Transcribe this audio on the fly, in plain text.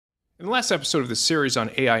In the last episode of this series on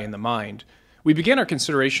AI and the mind, we began our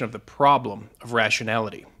consideration of the problem of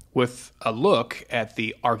rationality with a look at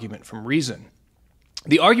the argument from reason.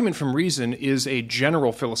 The argument from reason is a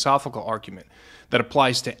general philosophical argument that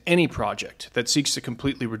applies to any project that seeks to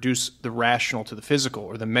completely reduce the rational to the physical,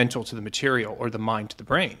 or the mental to the material, or the mind to the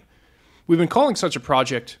brain. We've been calling such a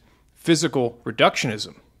project physical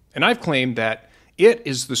reductionism, and I've claimed that it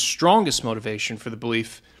is the strongest motivation for the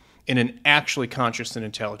belief in an actually conscious and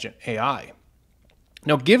intelligent AI.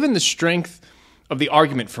 Now, given the strength of the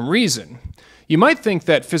argument from reason, you might think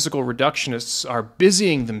that physical reductionists are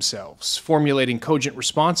busying themselves formulating cogent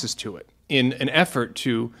responses to it in an effort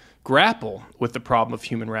to grapple with the problem of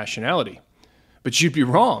human rationality. But you'd be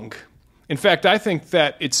wrong. In fact, I think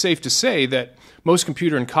that it's safe to say that most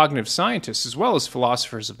computer and cognitive scientists, as well as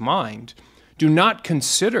philosophers of mind, do not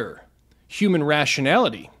consider human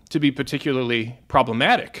rationality to be particularly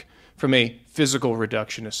problematic from a physical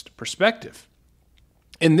reductionist perspective.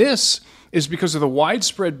 And this is because of the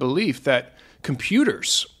widespread belief that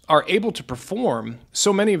computers are able to perform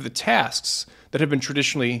so many of the tasks that have been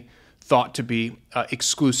traditionally thought to be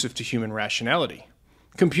exclusive to human rationality.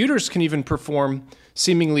 Computers can even perform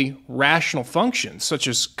seemingly rational functions such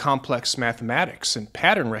as complex mathematics and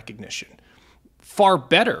pattern recognition far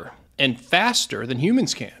better and faster than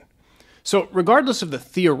humans can. So regardless of the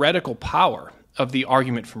theoretical power of the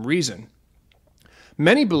argument from reason,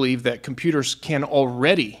 many believe that computers can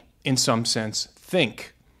already, in some sense,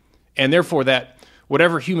 think, and therefore that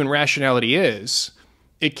whatever human rationality is,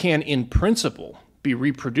 it can, in principle, be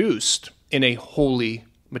reproduced in a wholly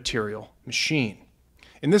material machine.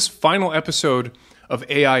 In this final episode of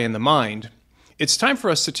AI and the Mind, it's time for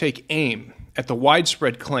us to take aim at the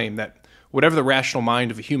widespread claim that whatever the rational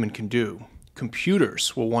mind of a human can do,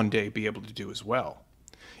 computers will one day be able to do as well.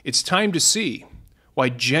 It's time to see why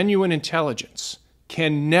genuine intelligence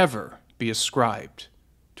can never be ascribed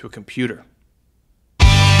to a computer.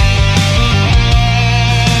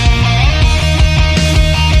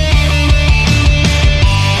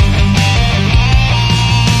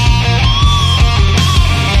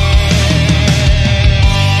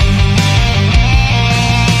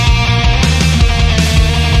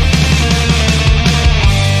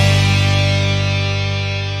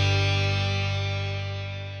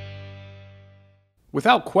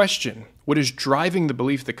 Without question, what is driving the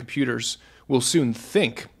belief that computers will soon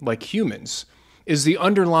think like humans is the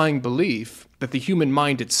underlying belief that the human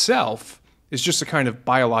mind itself is just a kind of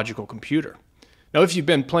biological computer. Now, if you've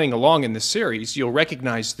been playing along in this series, you'll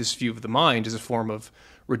recognize this view of the mind as a form of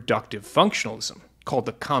reductive functionalism called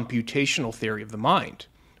the computational theory of the mind,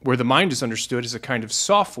 where the mind is understood as a kind of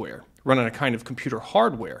software run on a kind of computer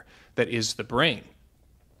hardware that is the brain.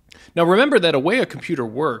 Now remember that a way a computer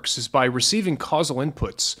works is by receiving causal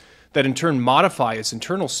inputs that in turn modify its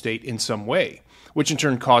internal state in some way, which in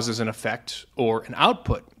turn causes an effect or an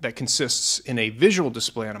output that consists in a visual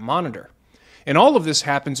display on a monitor. And all of this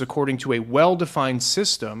happens according to a well-defined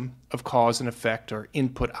system of cause and effect or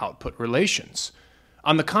input-output relations.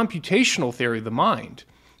 On the computational theory of the mind,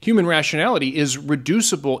 human rationality is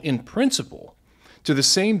reducible in principle to the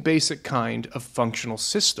same basic kind of functional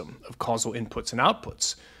system of causal inputs and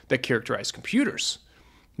outputs that characterize computers.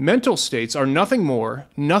 Mental states are nothing more,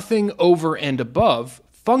 nothing over and above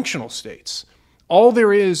functional states. All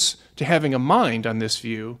there is to having a mind on this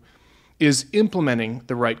view is implementing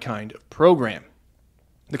the right kind of program.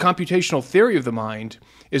 The computational theory of the mind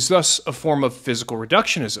is thus a form of physical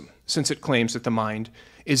reductionism, since it claims that the mind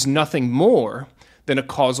is nothing more than a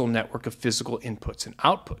causal network of physical inputs and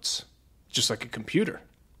outputs, just like a computer.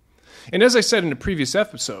 And as I said in a previous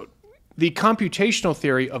episode, the computational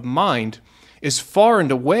theory of mind is far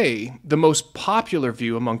and away the most popular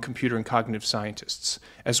view among computer and cognitive scientists,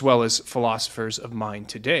 as well as philosophers of mind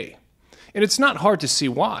today. And it's not hard to see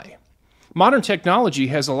why. Modern technology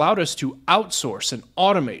has allowed us to outsource and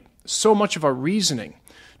automate so much of our reasoning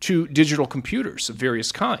to digital computers of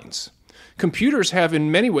various kinds. Computers have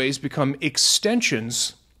in many ways become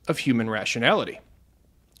extensions of human rationality.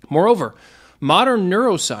 Moreover, modern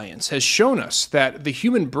neuroscience has shown us that the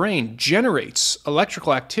human brain generates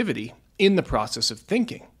electrical activity in the process of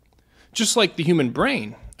thinking. Just like the human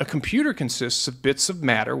brain, a computer consists of bits of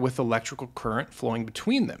matter with electrical current flowing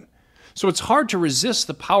between them. So it's hard to resist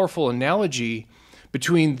the powerful analogy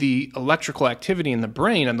between the electrical activity in the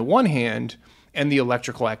brain on the one hand and the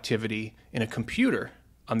electrical activity in a computer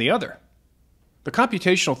on the other. The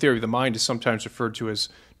computational theory of the mind is sometimes referred to as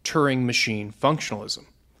Turing machine functionalism,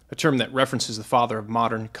 a term that references the father of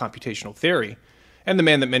modern computational theory and the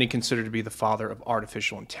man that many consider to be the father of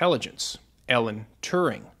artificial intelligence, Alan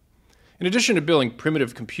Turing. In addition to building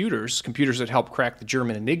primitive computers, computers that helped crack the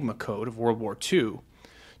German Enigma code of World War II,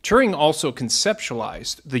 Turing also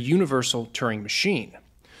conceptualized the universal Turing machine.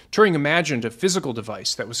 Turing imagined a physical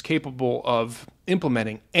device that was capable of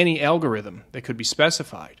implementing any algorithm that could be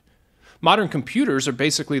specified. Modern computers are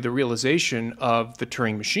basically the realization of the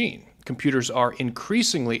Turing machine. Computers are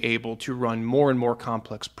increasingly able to run more and more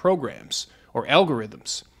complex programs or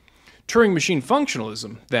algorithms. Turing machine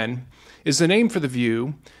functionalism, then, is the name for the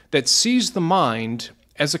view that sees the mind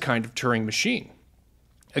as a kind of Turing machine.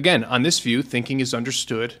 Again, on this view, thinking is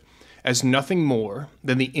understood as nothing more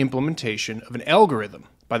than the implementation of an algorithm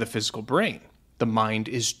by the physical brain. The mind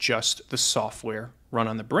is just the software run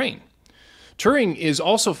on the brain. Turing is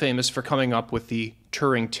also famous for coming up with the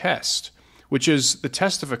Turing test, which is the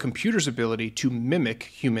test of a computer's ability to mimic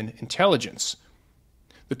human intelligence.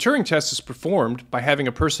 The Turing test is performed by having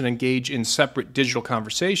a person engage in separate digital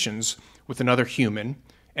conversations with another human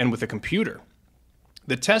and with a computer.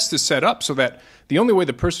 The test is set up so that the only way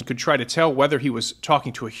the person could try to tell whether he was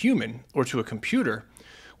talking to a human or to a computer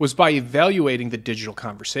was by evaluating the digital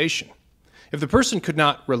conversation. If the person could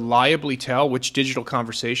not reliably tell which digital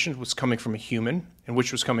conversation was coming from a human and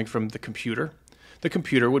which was coming from the computer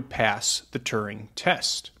would pass the Turing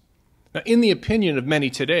test. Now, in the opinion of many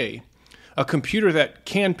today, a computer that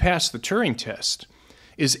can pass the Turing test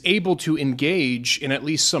is able to engage in at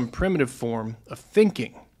least some primitive form of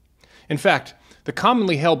thinking. In fact, the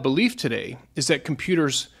commonly held belief today is that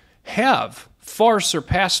computers have far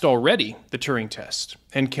surpassed already the Turing test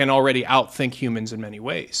and can already outthink humans in many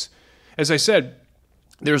ways. As I said,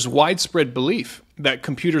 there's widespread belief that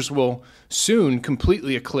computers will soon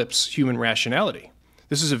completely eclipse human rationality.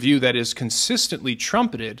 This is a view that is consistently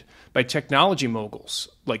trumpeted by technology moguls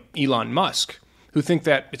like Elon Musk, who think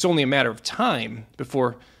that it's only a matter of time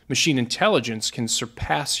before machine intelligence can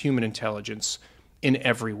surpass human intelligence in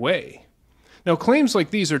every way. Now, claims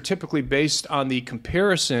like these are typically based on the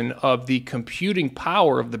comparison of the computing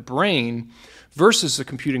power of the brain versus the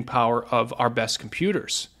computing power of our best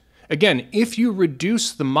computers. Again, if you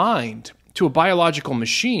reduce the mind to a biological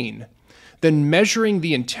machine, then measuring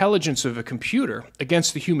the intelligence of a computer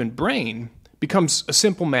against the human brain becomes a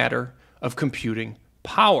simple matter of computing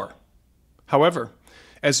power. However,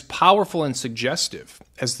 as powerful and suggestive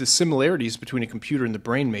as the similarities between a computer and the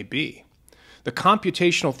brain may be, the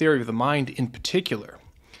computational theory of the mind in particular,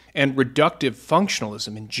 and reductive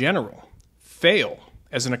functionalism in general, fail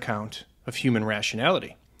as an account of human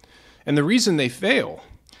rationality. And the reason they fail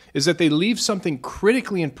is that they leave something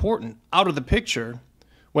critically important out of the picture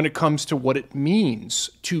when it comes to what it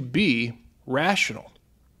means to be rational.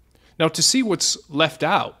 Now, to see what's left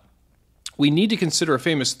out, we need to consider a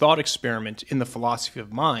famous thought experiment in the philosophy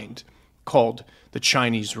of mind called the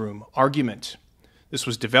Chinese room argument. This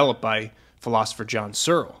was developed by philosopher John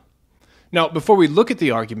Searle. Now, before we look at the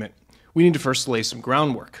argument, we need to first lay some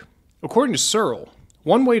groundwork. According to Searle,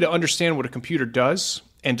 one way to understand what a computer does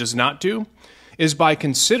and does not do is by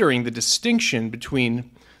considering the distinction between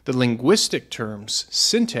the linguistic terms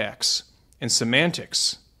syntax and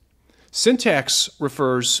semantics. Syntax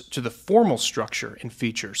refers to the formal structure and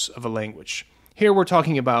features of a language. Here we're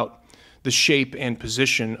talking about the shape and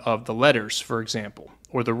position of the letters, for example,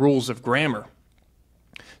 or the rules of grammar.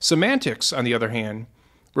 Semantics, on the other hand,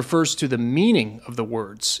 refers to the meaning of the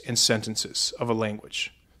words and sentences of a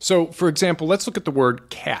language. So, for example, let's look at the word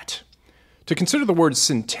cat. To consider the word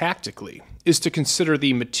syntactically is to consider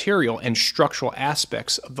the material and structural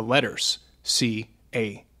aspects of the letters,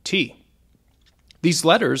 C-A-T. These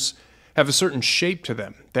letters have a certain shape to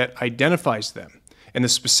them that identifies them and the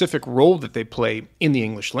specific role that they play in the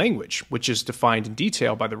English language, which is defined in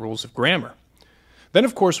detail by the rules of grammar. Then,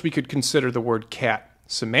 of course, we could consider the word cat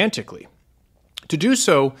semantically. To do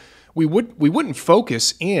so, we wouldn't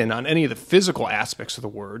focus in on any of the physical aspects of the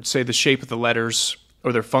word, say the shape of the letters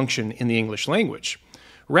or their function in the English language.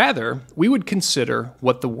 Rather, we would consider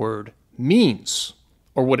what the word means,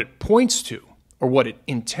 or what it points to, or what it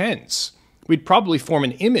intends. We'd probably form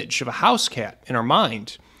an image of a house cat in our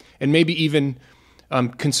mind, and maybe even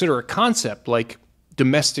consider a concept like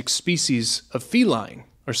domestic species of feline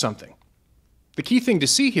or something. The key thing to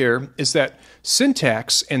see here is that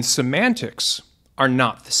syntax and semantics are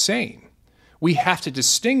not the same. We have to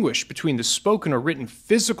distinguish between the spoken or written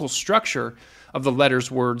physical structure of the letters,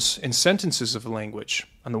 words, and sentences of the language,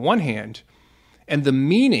 on the one hand, and the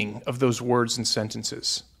meaning of those words and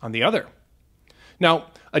sentences on the other. Now,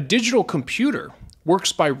 a digital computer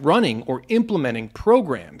works by running or implementing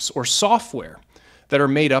programs or software that are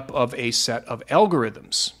made up of a set of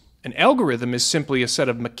algorithms. An algorithm is simply a set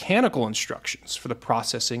of mechanical instructions for the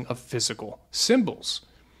processing of physical symbols.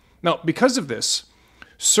 Now, because of this,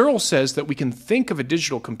 Searle says that we can think of a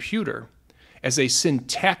digital computer as a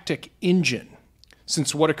syntactic engine,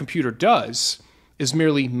 since what a computer does is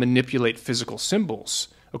merely manipulate physical symbols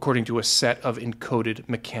according to a set of encoded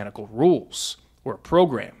mechanical rules, or a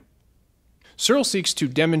program. Searle seeks to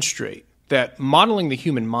demonstrate that modeling the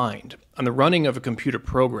human mind on the running of a computer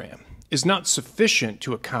program is not sufficient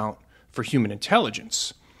to account for human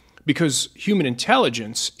intelligence, because human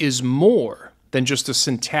intelligence is more than just a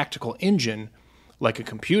syntactical engine like a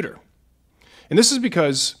computer. And this is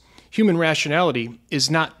because human rationality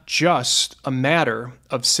is not just a matter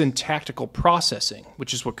of syntactical processing,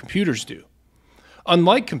 which is what computers do.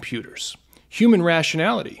 Unlike computers, human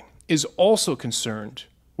rationality is also concerned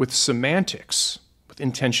with semantics, with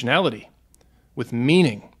intentionality, with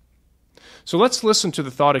meaning. So let's listen to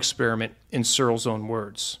the thought experiment in Searle's own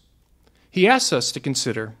words. He asks us to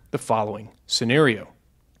consider the following scenario.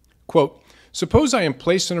 Quote, suppose I am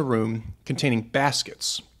placed in a room containing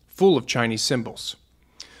baskets full of Chinese symbols.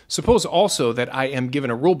 Suppose also that I am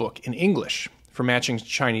given a rulebook in English for matching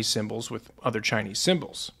Chinese symbols with other Chinese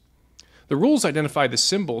symbols. The rules identify the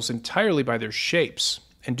symbols entirely by their shapes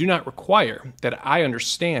and do not require that I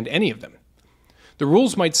understand any of them. The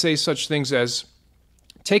rules might say such things as,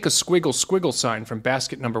 take a squiggle squiggle sign from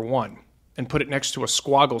basket number 1 and put it next to a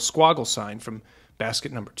squoggle squoggle sign from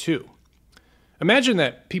basket number 2. Imagine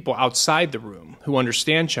that people outside the room who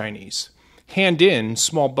understand Chinese hand in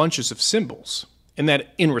small bunches of symbols, and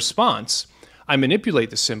that in response, I manipulate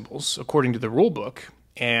the symbols according to the rulebook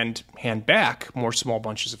and hand back more small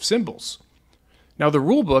bunches of symbols. Now, the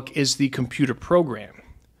rulebook is the computer program.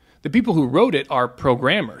 The people who wrote it are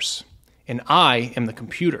programmers, and I am the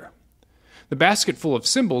computer. The basket full of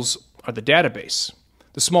symbols are the database.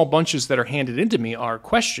 The small bunches that are handed into me are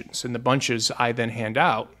questions, and the bunches I then hand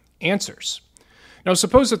out, answers. Now,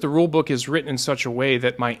 suppose that the rulebook is written in such a way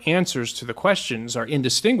that my answers to the questions are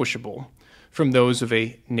indistinguishable from those of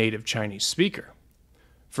a native Chinese speaker.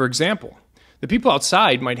 For example, the people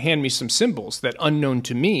outside might hand me some symbols that, unknown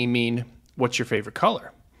to me, mean, what's your favorite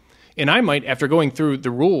color? And I might, after going through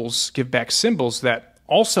the rules, give back symbols that,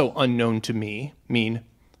 also unknown to me, mean,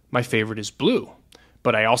 my favorite is blue,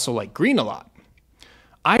 but I also like green a lot.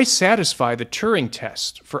 I satisfy the Turing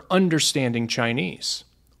test for understanding Chinese.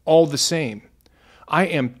 All the same, I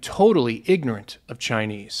am totally ignorant of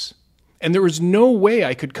Chinese, and there is no way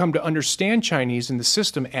I could come to understand Chinese in the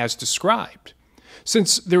system as described,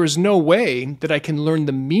 since there is no way that I can learn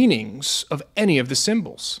the meanings of any of the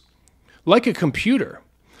symbols. Like a computer,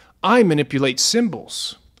 I manipulate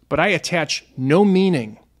symbols, but I attach no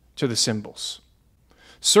meaning to the symbols.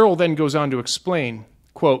 Searle then goes on to explain,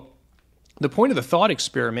 quote, the point of the thought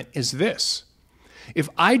experiment is this. If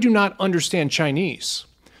I do not understand Chinese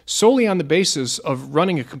solely on the basis of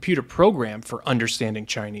running a computer program for understanding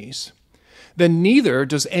Chinese, then neither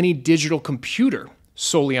does any digital computer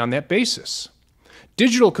solely on that basis.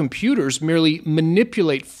 Digital computers merely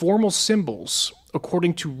manipulate formal symbols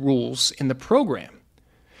according to rules in the program.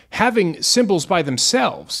 Having symbols by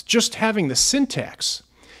themselves, just having the syntax,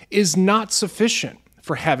 is not sufficient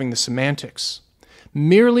for having the semantics.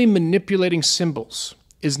 Merely manipulating symbols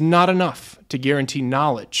is not enough to guarantee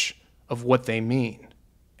knowledge of what they mean.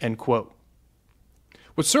 End quote.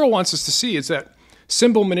 What Searle wants us to see is that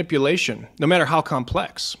symbol manipulation, no matter how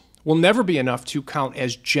complex, will never be enough to count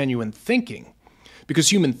as genuine thinking,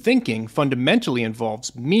 because human thinking fundamentally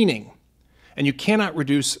involves meaning, and you cannot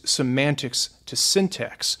reduce semantics to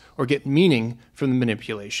syntax or get meaning from the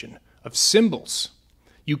manipulation of symbols.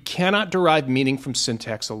 You cannot derive meaning from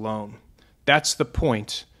syntax alone. That's the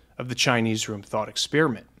point of the Chinese room thought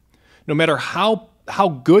experiment. No matter how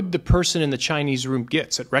good the person in the Chinese room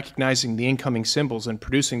gets at recognizing the incoming symbols and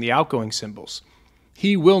producing the outgoing symbols,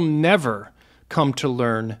 he will never come to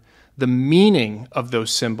learn the meaning of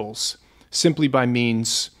those symbols simply by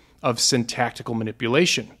means of syntactical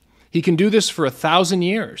manipulation. He can do this for 1,000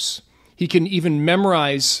 years. He can even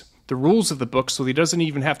memorize the rules of the book so he doesn't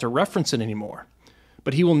even have to reference it anymore.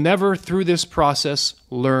 But he will never, through this process,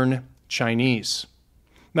 learn Chinese.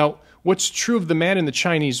 Now, what's true of the man in the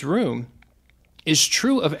Chinese room is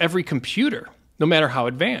true of every computer, no matter how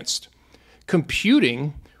advanced.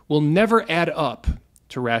 Computing will never add up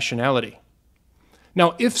to rationality.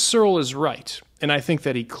 Now, if Searle is right, and I think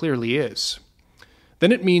that he clearly is,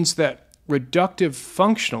 then it means that reductive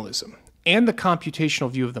functionalism and the computational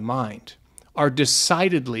view of the mind are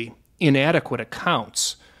decidedly inadequate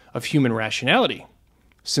accounts of human rationality,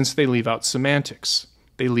 since they leave out semantics,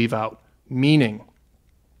 they leave out meaning.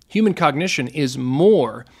 Human cognition is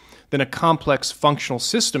more than a complex functional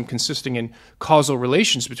system consisting in causal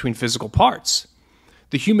relations between physical parts.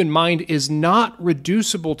 The human mind is not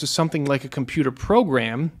reducible to something like a computer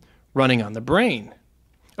program running on the brain.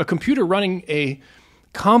 A computer running a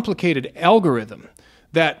complicated algorithm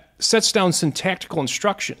that sets down syntactical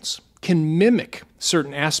instructions can mimic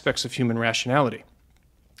certain aspects of human rationality.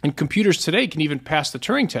 And computers today can even pass the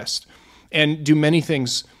Turing test and do many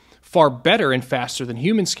things far better and faster than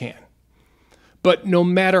humans can. But no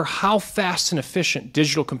matter how fast and efficient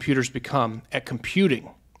digital computers become at computing,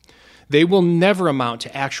 they will never amount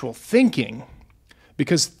to actual thinking,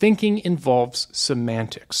 because thinking involves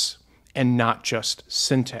semantics and not just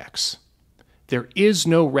syntax. There is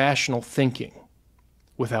no rational thinking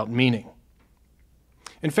without meaning.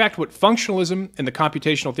 In fact, what functionalism and the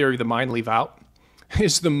computational theory of the mind leave out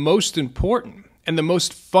is the most important and the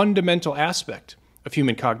most fundamental aspect of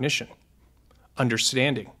human cognition: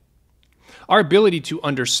 understanding. Our ability to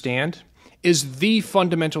understand is the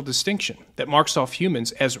fundamental distinction that marks off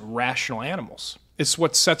humans as rational animals. It's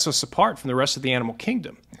what sets us apart from the rest of the animal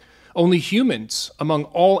kingdom. Only humans, among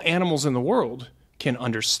all animals in the world, can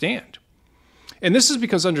understand. And this is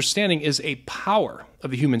because understanding is a power of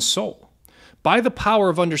the human soul. By the power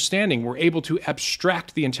of understanding, we're able to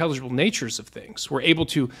abstract the intelligible natures of things. We're able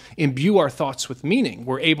to imbue our thoughts with meaning.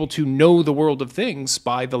 We're able to know the world of things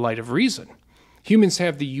by the light of reason. Humans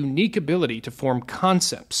have the unique ability to form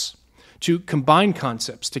concepts, to combine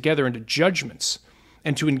concepts together into judgments,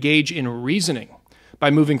 and to engage in reasoning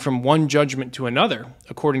by moving from one judgment to another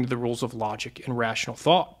according to the rules of logic and rational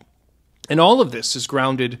thought. And all of this is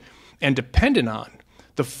grounded and dependent on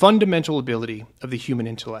the fundamental ability of the human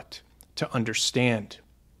intellect to understand.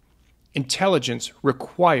 Intelligence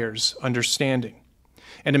requires understanding,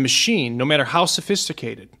 and a machine, no matter how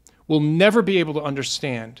sophisticated, will never be able to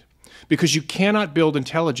understand, because you cannot build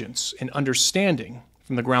intelligence and understanding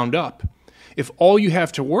from the ground up if all you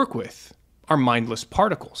have to work with are mindless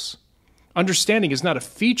particles. Understanding is not a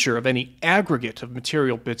feature of any aggregate of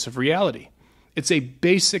material bits of reality. It's a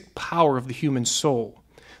basic power of the human soul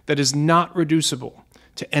that is not reducible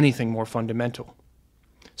to anything more fundamental.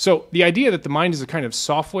 So the idea that the mind is a kind of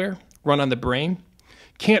software run on the brain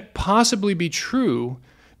can't possibly be true,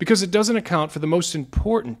 because it doesn't account for the most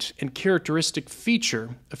important and characteristic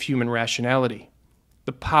feature of human rationality: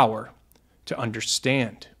 the power to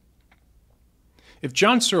understand. If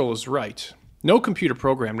John Searle is right, no computer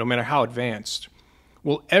program, no matter how advanced,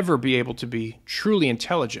 will ever be able to be truly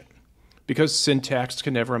intelligent, because syntax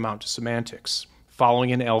can never amount to semantics.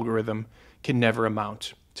 Following an algorithm can never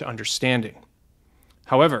amount to understanding.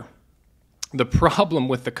 However, the problem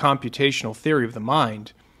with the computational theory of the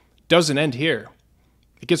mind doesn't end here.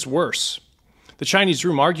 It gets worse. The Chinese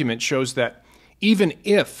room argument shows that even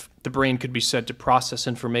if the brain could be said to process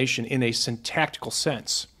information in a syntactical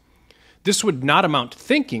sense, this would not amount to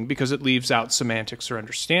thinking, because it leaves out semantics or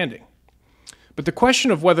understanding. But the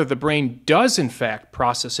question of whether the brain does in fact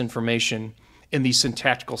process information in the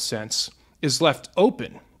syntactical sense is left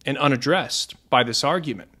open and unaddressed by this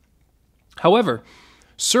argument. However,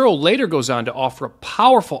 Searle later goes on to offer a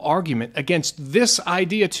powerful argument against this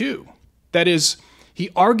idea too. That is,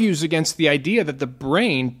 he argues against the idea that the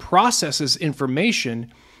brain processes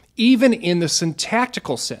information even in the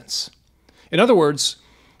syntactical sense. In other words,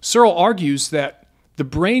 Searle argues that the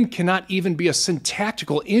brain cannot even be a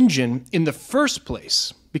syntactical engine in the first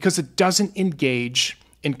place, because it doesn't engage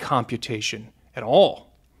in computation at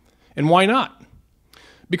all. And why not?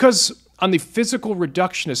 Because on the physical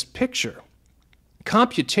reductionist picture,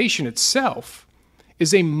 computation itself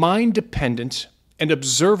is a mind-dependent and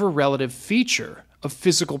observer-relative feature of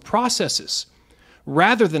physical processes,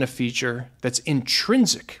 rather than a feature that's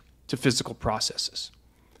intrinsic to physical processes.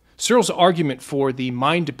 Searle's argument for the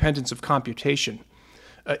mind dependence of computation,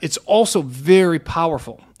 it's also very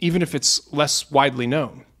powerful, even if it's less widely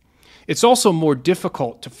known. It's also more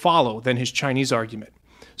difficult to follow than his Chinese argument.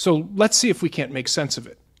 So let's see if we can't make sense of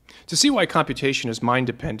it. To see why computation is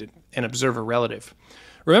mind-dependent and observer-relative,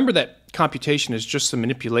 remember that computation is just the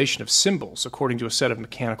manipulation of symbols according to a set of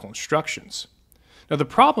mechanical instructions. Now, the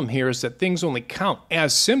problem here is that things only count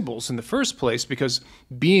as symbols in the first place because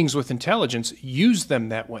beings with intelligence use them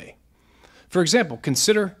that way. For example,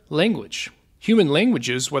 consider language. Human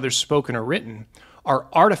languages, whether spoken or written, are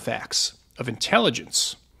artifacts of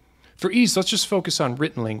intelligence. For ease, let's just focus on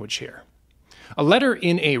written language here. A letter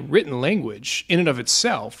in a written language, in and of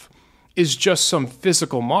itself, is just some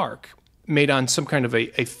physical mark made on some kind of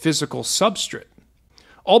a physical substrate.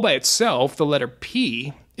 All by itself, the letter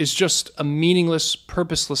P is just a meaningless,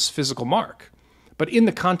 purposeless physical mark. But in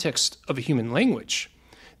the context of a human language,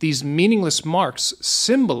 these meaningless marks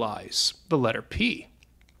symbolize the letter P.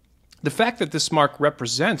 The fact that this mark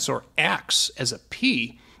represents or acts as a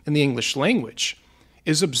P in the English language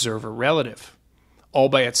is observer relative. All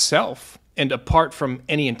by itself, and apart from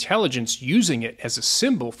any intelligence using it as a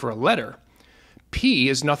symbol for a letter, P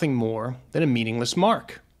is nothing more than a meaningless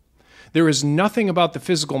mark. There is nothing about the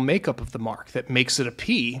physical makeup of the mark that makes it a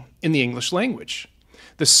P in the English language.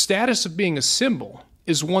 The status of being a symbol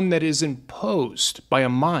is one that is imposed by a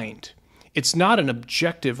mind. It's not an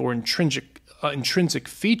objective or intrinsic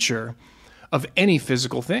feature of any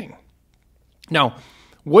physical thing. Now,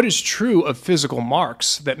 what is true of physical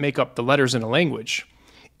marks that make up the letters in a language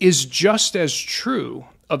is just as true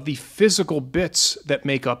of the physical bits that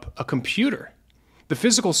make up a computer. The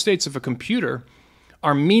physical states of a computer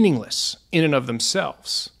are meaningless in and of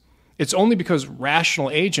themselves. It's only because rational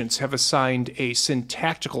agents have assigned a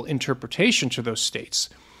syntactical interpretation to those states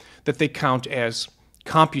that they count as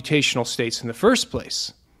computational states in the first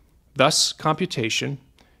place. Thus, computation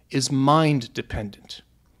is mind-dependent.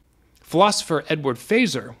 Philosopher Edward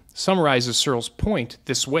Feser summarizes Searle's point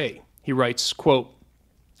this way. He writes, quote,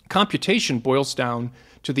 "Computation boils down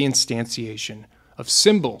to the instantiation of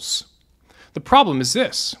symbols. The problem is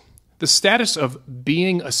this: the status of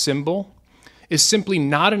being a symbol is simply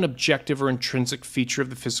not an objective or intrinsic feature of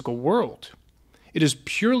the physical world. It is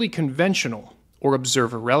purely conventional or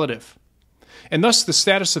observer relative. And thus the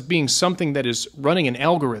status of being something that is running an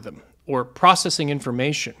algorithm or processing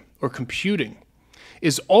information or computing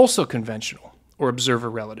is also conventional or observer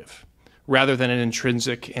relative, rather than an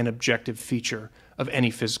intrinsic and objective feature of any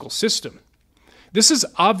physical system. This is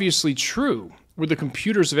obviously true where the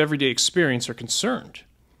computers of everyday experience are concerned.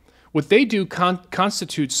 What they do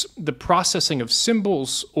constitutes the processing of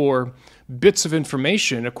symbols or bits of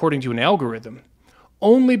information according to an algorithm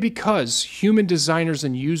only because human designers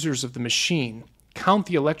and users of the machine count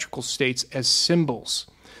the electrical states as symbols,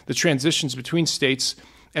 the transitions between states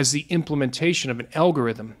as the implementation of an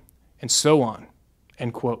algorithm, and so on."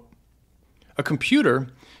 End quote. A computer,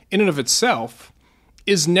 in and of itself,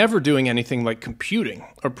 is never doing anything like computing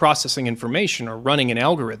or processing information or running an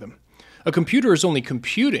algorithm. A computer is only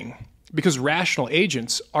computing because rational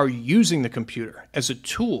agents are using the computer as a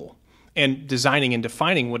tool and designing and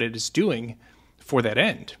defining what it is doing for that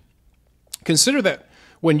end. Consider that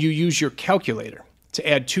when you use your calculator to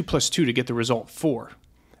add 2 plus 2 to get the result 4,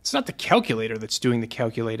 it's not the calculator that's doing the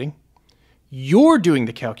calculating. You're doing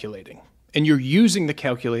the calculating, and you're using the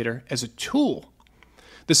calculator as a tool.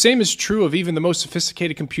 The same is true of even the most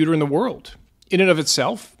sophisticated computer in the world. In and of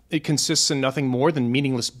itself, it consists in nothing more than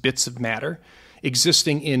meaningless bits of matter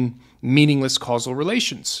existing in meaningless causal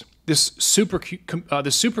relations. The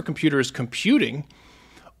supercomputer is computing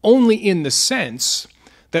only in the sense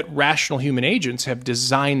that rational human agents have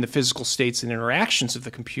designed the physical states and interactions of the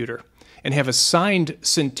computer and have assigned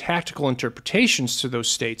syntactical interpretations to those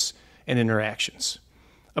states and interactions.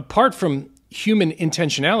 Apart from human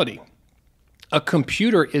intentionality, a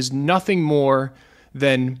computer is nothing more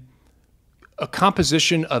than a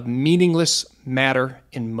composition of meaningless matter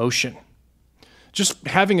in motion. Just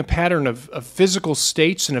having a pattern of physical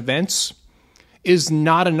states and events is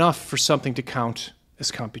not enough for something to count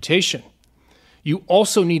as computation. You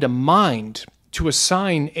also need a mind to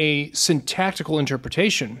assign a syntactical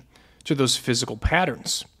interpretation to those physical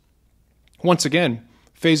patterns. Once again,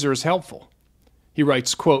 Feser is helpful. He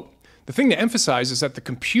writes, quote, "The thing to emphasize is that the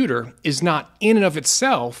computer is not in and of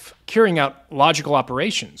itself carrying out logical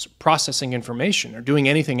operations, processing information, or doing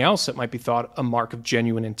anything else that might be thought a mark of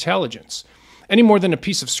genuine intelligence, any more than a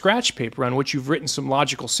piece of scratch paper on which you've written some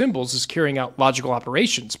logical symbols is carrying out logical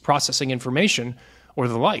operations, processing information, or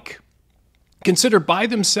the like. Considered by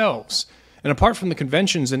themselves, and apart from the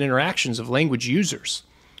conventions and interactions of language users,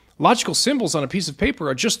 logical symbols on a piece of paper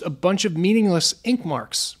are just a bunch of meaningless ink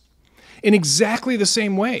marks. In exactly the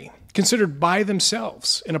same way, considered by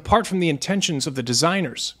themselves, and apart from the intentions of the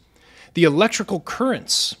designers, the electrical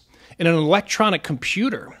currents in an electronic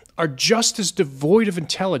computer are just as devoid of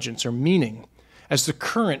intelligence or meaning as the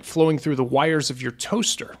current flowing through the wires of your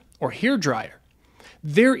toaster or hairdryer.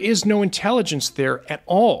 There is no intelligence there at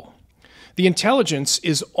all. The intelligence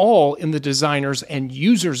is all in the designers and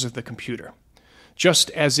users of the computer, just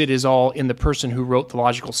as it is all in the person who wrote the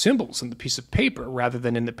logical symbols in the piece of paper rather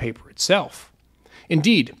than in the paper itself.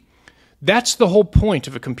 Indeed, that's the whole point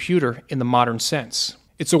of a computer in the modern sense.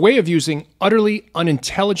 It's a way of using utterly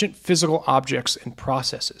unintelligent physical objects and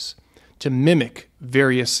processes to mimic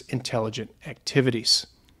various intelligent activities."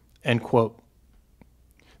 End quote.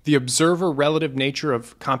 The observer-relative nature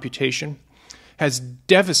of computation has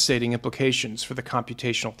devastating implications for the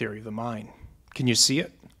computational theory of the mind. Can you see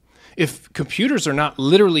it? If computers are not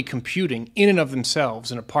literally computing in and of themselves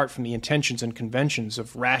and apart from the intentions and conventions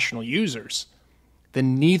of rational users,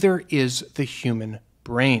 then neither is the human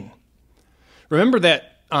brain. Remember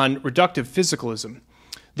that on reductive physicalism,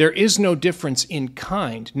 there is no difference in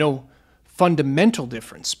kind, no fundamental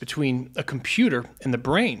difference between a computer and the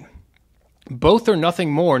brain. Both are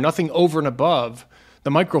nothing more, nothing over and above the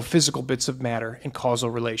microphysical bits of matter and causal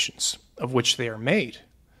relations of which they are made.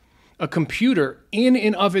 A computer, in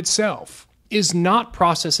and of itself, is not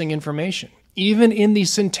processing information, even in the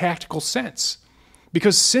syntactical sense,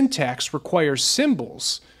 because syntax requires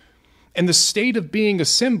symbols, and the state of being a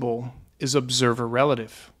symbol is observer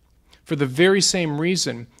relative. For the very same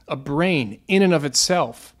reason, a brain, in and of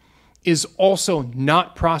itself, is also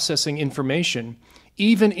not processing information,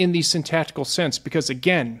 even in the syntactical sense, because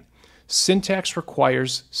again, syntax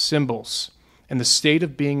requires symbols, and the state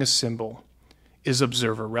of being a symbol is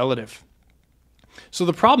observer relative. So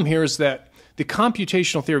the problem here is that the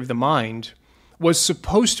computational theory of the mind was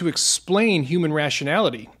supposed to explain human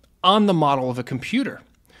rationality on the model of a computer.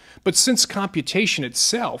 But since computation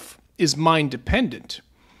itself is mind-dependent,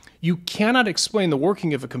 you cannot explain the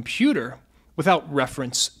working of a computer without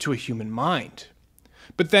reference to a human mind.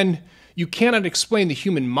 But then you cannot explain the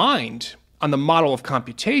human mind on the model of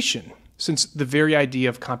computation, since the very idea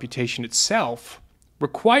of computation itself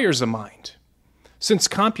requires a mind. Since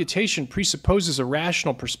computation presupposes a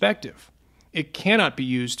rational perspective, it cannot be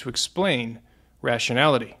used to explain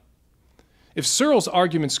rationality. If Searle's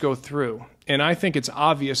arguments go through, and I think it's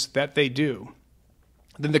obvious that they do,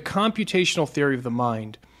 then the computational theory of the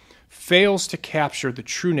mind fails to capture the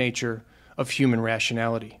true nature of human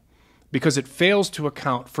rationality, because it fails to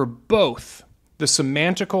account for both the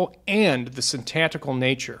semantical and the syntactical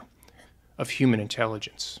nature of human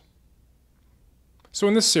intelligence. So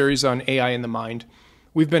in this series on AI and the mind,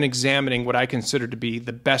 we've been examining what I consider to be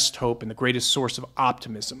the best hope and the greatest source of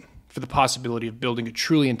optimism for the possibility of building a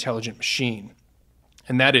truly intelligent machine,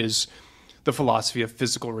 and that is the philosophy of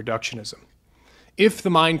physical reductionism. If the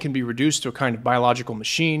mind can be reduced to a kind of biological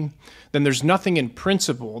machine, then there's nothing in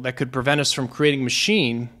principle that could prevent us from creating a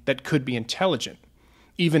machine that could be intelligent,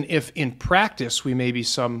 even if in practice we may be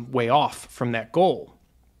some way off from that goal.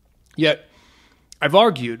 Yet, I've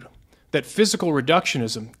argued that physical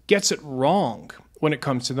reductionism gets it wrong when it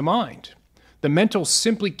comes to the mind. The mental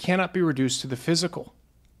simply cannot be reduced to the physical.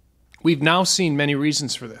 We've now seen many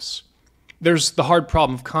reasons for this. There's the hard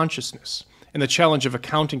problem of consciousness and the challenge of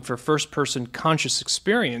accounting for first-person conscious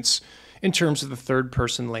experience in terms of the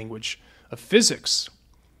third-person language of physics.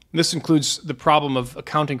 This includes the problem of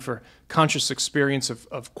accounting for conscious experience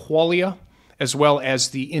of qualia, as well as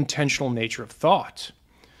the intentional nature of thought.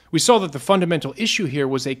 We saw that the fundamental issue here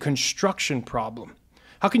was a construction problem.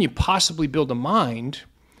 How can you possibly build a mind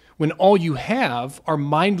when all you have are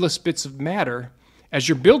mindless bits of matter as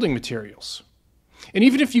your building materials? And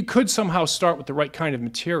even if you could somehow start with the right kind of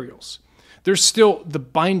materials, there's still the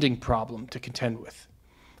binding problem to contend with.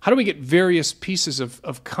 How do we get various pieces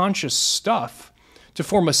of conscious stuff to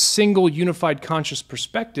form a single unified conscious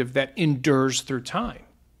perspective that endures through time?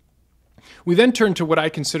 We then turn to what I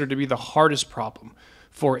consider to be the hardest problem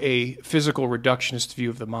for a physical reductionist view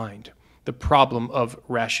of the mind, the problem of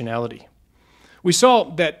rationality. We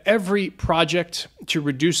saw that every project to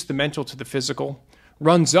reduce the mental to the physical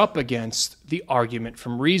runs up against the argument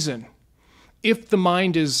from reason. If the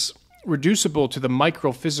mind is reducible to the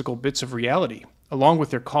microphysical bits of reality, along with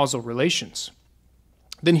their causal relations,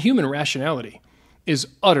 then human rationality is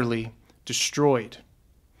utterly destroyed.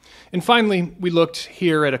 And finally, we looked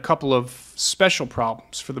here at a couple of special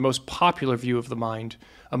problems for the most popular view of the mind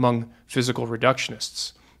among physical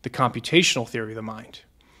reductionists, the computational theory of the mind.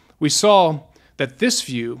 We saw that this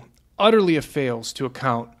view utterly fails to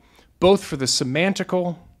account both for the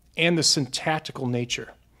semantical and the syntactical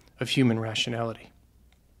nature of human rationality.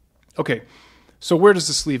 Okay, so where does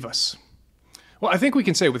this leave us? Well, I think we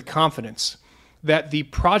can say with confidence that the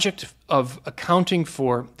project of accounting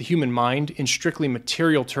for the human mind in strictly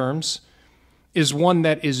material terms is one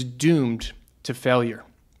that is doomed to failure.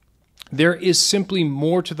 There is simply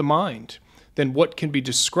more to the mind than what can be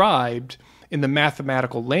described in the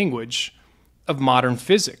mathematical language of modern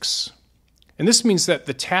physics. And this means that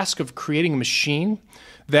the task of creating a machine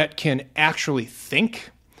that can actually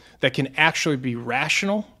think, that can actually be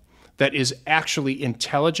rational, that is actually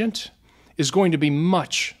intelligent, is going to be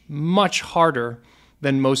much, much harder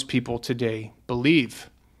than most people today believe.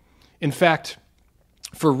 In fact,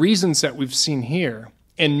 for reasons that we've seen here,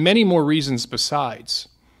 and many more reasons besides,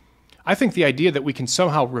 I think the idea that we can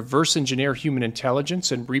somehow reverse engineer human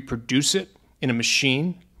intelligence and reproduce it in a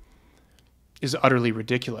machine is utterly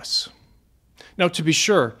ridiculous. Now, to be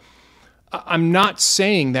sure, I'm not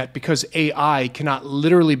saying that because AI cannot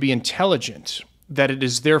literally be intelligent, that it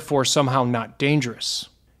is therefore somehow not dangerous.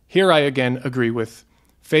 Here I again agree with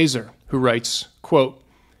Phaser, who writes, quote,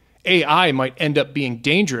 AI might end up being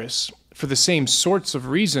dangerous for the same sorts of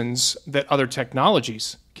reasons that other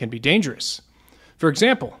technologies can be dangerous. For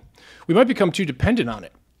example, we might become too dependent on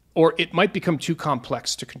it, or it might become too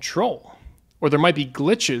complex to control, or there might be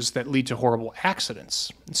glitches that lead to horrible accidents,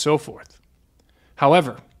 and so forth.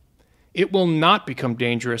 However, it will not become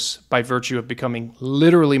dangerous by virtue of becoming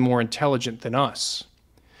literally more intelligent than us,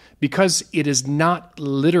 because it is not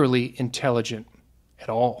literally intelligent at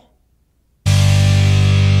all.